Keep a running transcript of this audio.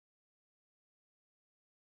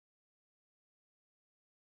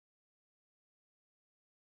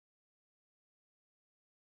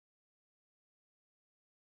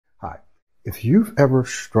Hi. If you've ever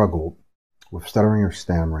struggled with stuttering or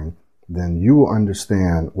stammering, then you will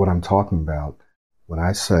understand what I'm talking about when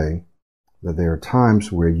I say that there are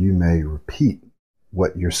times where you may repeat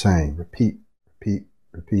what you're saying. Repeat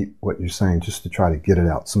what you're saying just to try to get it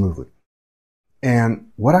out smoothly.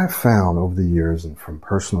 And what I've found over the years and from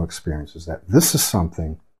personal experience is that this is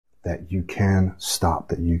something that you can stop,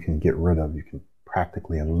 that you can get rid of. You can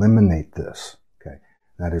practically eliminate this. Okay.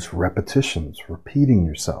 That is repetitions, repeating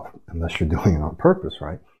yourself, unless you're doing it on purpose,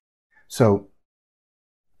 right? So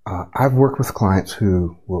I've worked with clients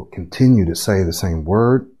who will continue to say the same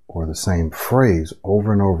word or the same phrase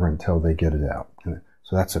over and over until they get it out. And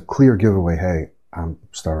so that's a clear giveaway. Hey, I'm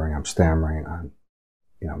stuttering, I'm stammering,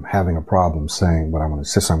 I'm having a problem saying what I want to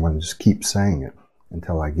say. So I'm going to just keep saying it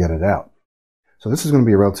until I get it out. So this is going to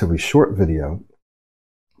be a relatively short video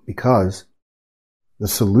because the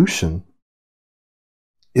solution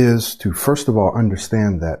is to, first of all,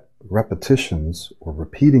 understand that repetitions or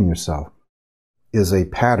repeating yourself is a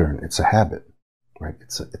pattern. It's a habit, right?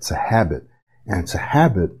 It's a habit, and it's a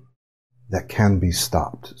habit that can be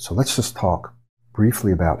stopped. So let's just talk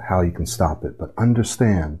briefly about how you can stop it, but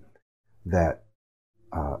understand that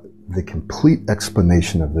the complete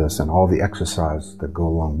explanation of this and all the exercises that go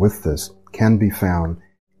along with this can be found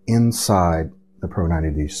inside the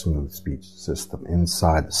Pro90d Smooth Speech System,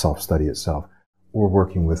 inside the self-study itself, or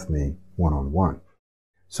working with me one-on-one.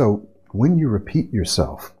 So when you repeat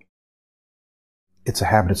yourself, it's a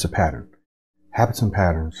habit, it's a pattern. Habits and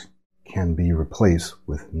patterns can be replaced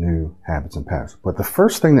with new habits and patterns. But the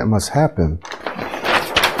first thing that must happen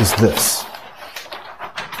is this.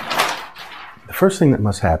 The first thing that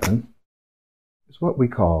must happen is what we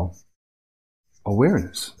call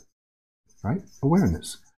awareness, right?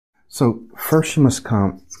 Awareness. So first you must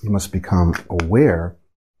become aware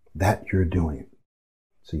that you're doing it.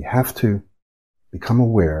 So you have to become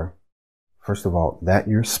aware, first of all, that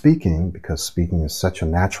you're speaking, because speaking is such a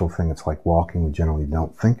natural thing. It's like walking. We generally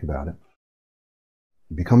don't think about it.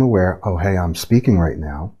 You become aware, oh, hey, I'm speaking right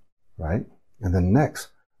now, right? And then next,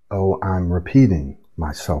 oh, I'm repeating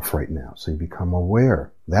myself right now. So you become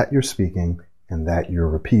aware that you're speaking and that you're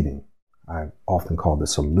repeating. I often call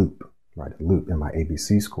this a loop, right? A loop in my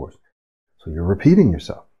ABCs course. So you're repeating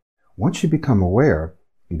yourself. Once you become aware,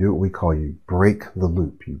 you do what we call you break the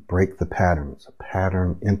loop. You break the pattern. It's a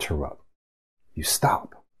pattern interrupt. You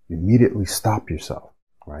stop. You immediately stop yourself,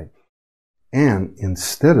 right? And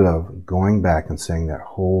instead of going back and saying that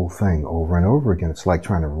whole thing over and over again, it's like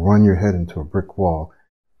trying to run your head into a brick wall.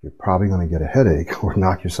 You're probably going to get a headache or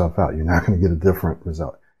knock yourself out. You're not going to get a different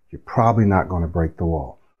result. You're probably not going to break the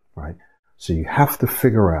wall, right? So you have to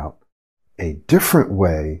figure out a different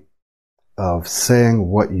way of saying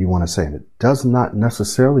what you want to say. And it does not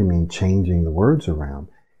necessarily mean changing the words around.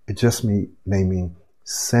 It just may mean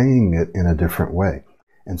saying it in a different way.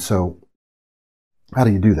 And so how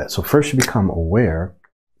do you do that? So first you become aware,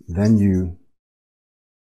 then you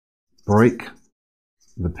break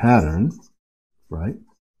the pattern, right?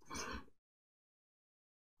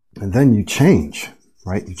 And then you change,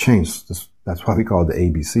 right? You change. That's why we call it the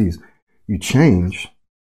ABCs. You change.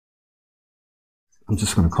 I'm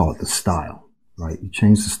just going to call it the style, right? You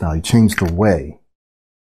change the style. You change the way.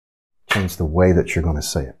 Change the way that you're going to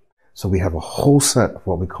say it. So we have a whole set of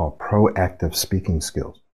what we call proactive speaking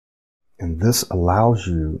skills. And this allows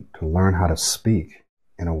you to learn how to speak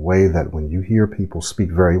in a way that when you hear people speak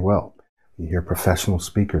very well, you hear professional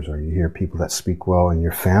speakers, or you hear people that speak well in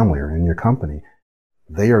your family or in your company,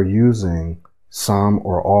 they are using some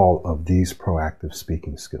or all of these proactive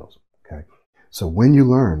speaking skills. Okay. So when you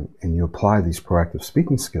learn and you apply these proactive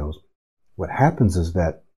speaking skills, what happens is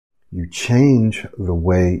that you change the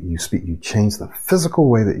way you speak. You change the physical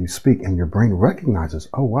way that you speak, and your brain recognizes,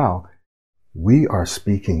 oh, wow, we are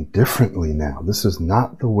speaking differently now. This is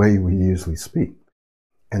not the way we usually speak.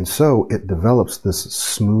 And so it develops this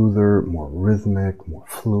smoother, more rhythmic, more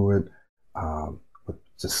fluid,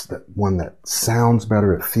 just that one that sounds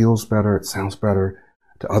better, it feels better, it sounds better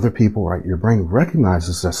to other people, right? Your brain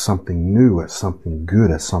recognizes as something new, as something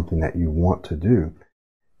good, as something that you want to do,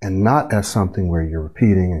 and not as something where you're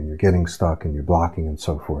repeating and you're getting stuck and you're blocking and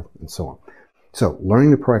so forth and so on. So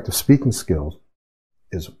learning the proactive speaking skills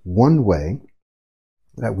is one way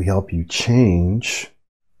that we help you change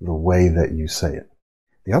the way that you say it.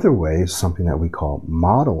 The other way is something that we call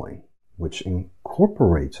modeling, which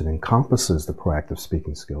incorporates and encompasses the proactive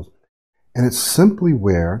speaking skills. And it's simply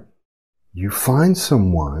where you find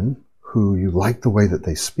someone who you like the way that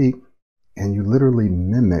they speak, and you literally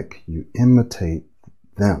mimic, you imitate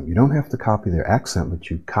them. You don't have to copy their accent, but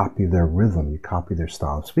you copy their rhythm, you copy their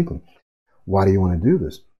style of speaking. Why do you want to do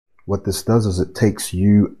this? what this does is it takes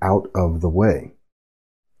you out of the way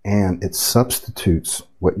and it substitutes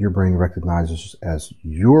what your brain recognizes as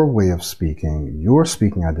your way of speaking, your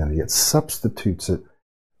speaking identity. It substitutes it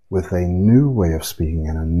with a new way of speaking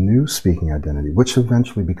and a new speaking identity, which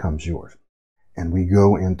eventually becomes yours. And we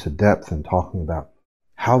go into depth in talking about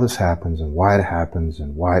how this happens and why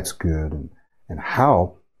it's good and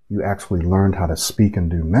how you actually learned how to speak and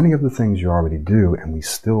do many of the things you already do, and we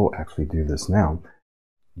still actually do this now.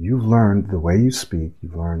 You've learned the way you speak.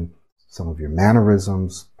 You've learned some of your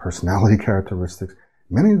mannerisms, personality characteristics.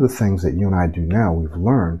 Many of the things that you and I do now, we've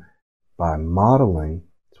learned by modeling.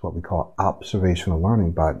 It's what we call observational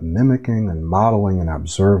learning, by mimicking and modeling and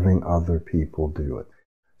observing other people do it.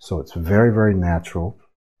 So it's very, very natural.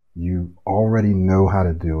 You already know how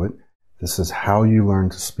to do it. This is how you learn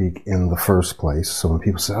to speak in the first place. So when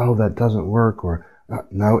people say, oh, that doesn't work, or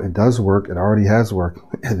no, it does work. It already has worked.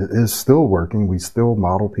 It is still working. We still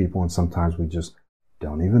model people, and sometimes we just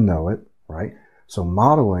don't even know it, right? So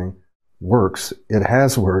modeling works. It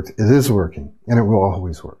has worked. It is working, and it will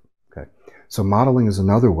always work. Okay. So modeling is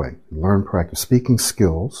another way. You learn practice speaking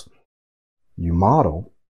skills. You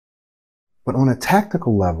model. But on a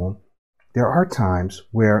tactical level, there are times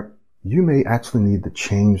where you may actually need to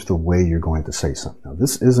change the way you're going to say something. Now,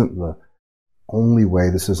 this isn't the only way.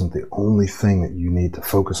 This isn't the only thing that you need to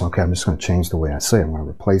focus on. Okay, I'm just going to change the way I say it. I'm going to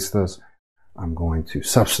replace this. I'm going to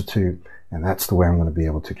substitute, and that's the way I'm going to be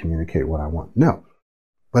able to communicate what I want. No,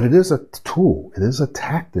 but it is a tool. It is a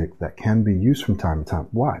tactic that can be used from time to time.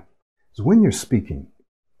 Why? Because when you're speaking,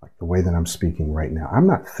 like the way that I'm speaking right now, I'm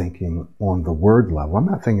not thinking on the word level. I'm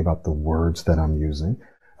not thinking about the words that I'm using.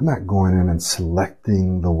 I'm not going in and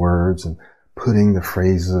selecting the words and putting the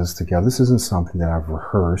phrases together. This isn't something that I've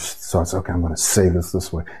rehearsed. So it's okay, I'm going to say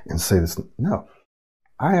this way and say this. No,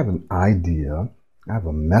 I have an idea. I have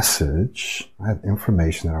a message. I have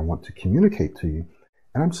information that I want to communicate to you.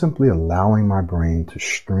 And I'm simply allowing my brain to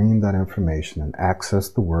stream that information and access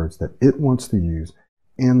the words that it wants to use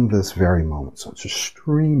in this very moment. So it's just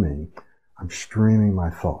streaming. I'm streaming my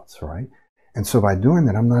thoughts, right? And so by doing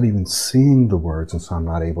that, I'm not even seeing the words, and so I'm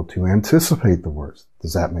not able to anticipate the words.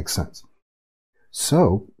 Does that make sense?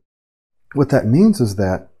 So what that means is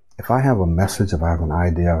that if I have a message, if I have an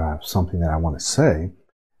idea, if I have something that I want to say,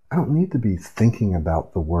 I don't need to be thinking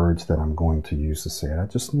about the words that I'm going to use to say it. I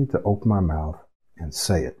just need to open my mouth and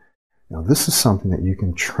say it. Now, this is something that you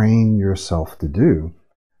can train yourself to do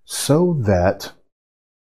so that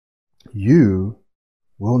you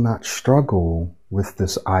will not struggle with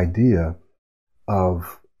this idea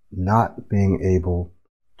of not being able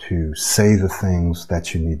to say the things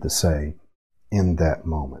that you need to say in that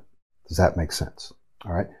moment. Does that make sense?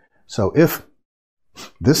 All right. So if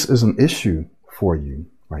this is an issue for you,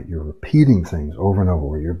 right, you're repeating things over and over,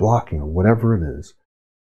 or you're blocking, or whatever it is,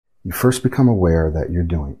 you first become aware that you're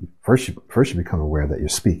doing. First you become aware that you're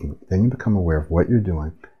speaking. Then you become aware of what you're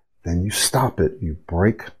doing. Then you stop it. You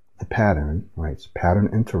break the pattern, right? It's pattern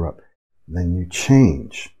interrupt. Then you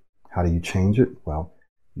change. How do you change it? Well,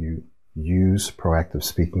 you use proactive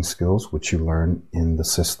speaking skills, which you learn in the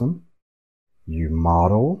system. You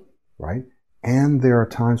model, right? And there are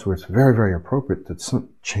times where it's very, very appropriate to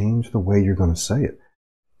change the way you're going to say it.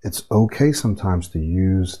 It's okay sometimes to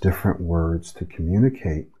use different words to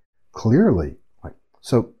communicate clearly. Like,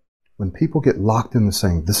 so when people get locked into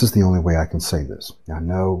saying, this is the only way I can say this. Now, I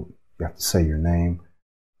know you have to say your name,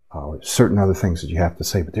 or certain other things that you have to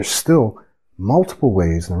say, but there's still multiple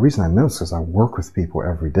ways. And the reason I know this is I work with people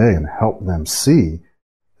every day and help them see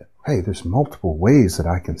that, hey, there's multiple ways that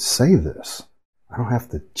I can say this. I don't have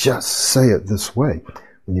to just say it this way.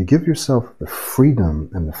 When you give yourself the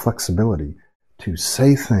freedom and the flexibility to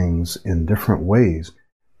say things in different ways,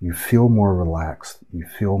 you feel more relaxed, you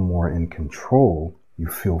feel more in control, you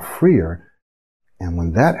feel freer. And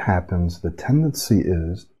when that happens, the tendency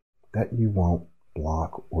is that you won't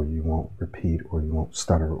block, or you won't repeat, or you won't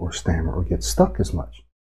stutter or stammer or get stuck as much.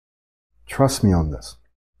 Trust me on this.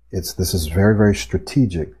 This is very, very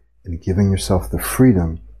strategic in giving yourself the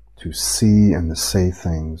freedom to see and to say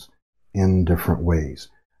things in different ways.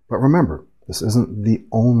 But remember, this isn't the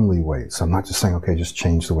only way. So I'm not just saying, okay, just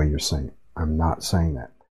change the way you're saying it. I'm not saying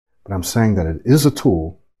that. But I'm saying that it is a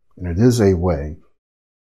tool and it is a way,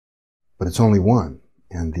 but it's only one.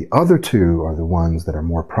 And the other two are the ones that are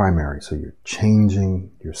more primary. So you're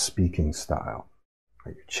changing your speaking style.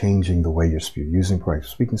 Right? You're changing the way you're using proactive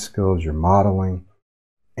speaking skills, you're modeling,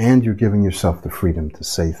 and you're giving yourself the freedom to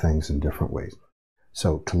say things in different ways.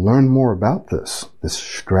 So to learn more about this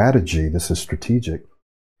strategy, this is strategic,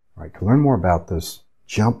 right? To learn more about this,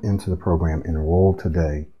 jump into the program, enroll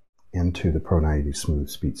today into the Pro90d Smooth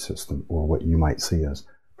Speech System, or what you might see as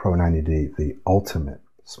Pro90d, the ultimate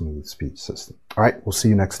smooth speech system. All right, we'll see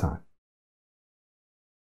you next time.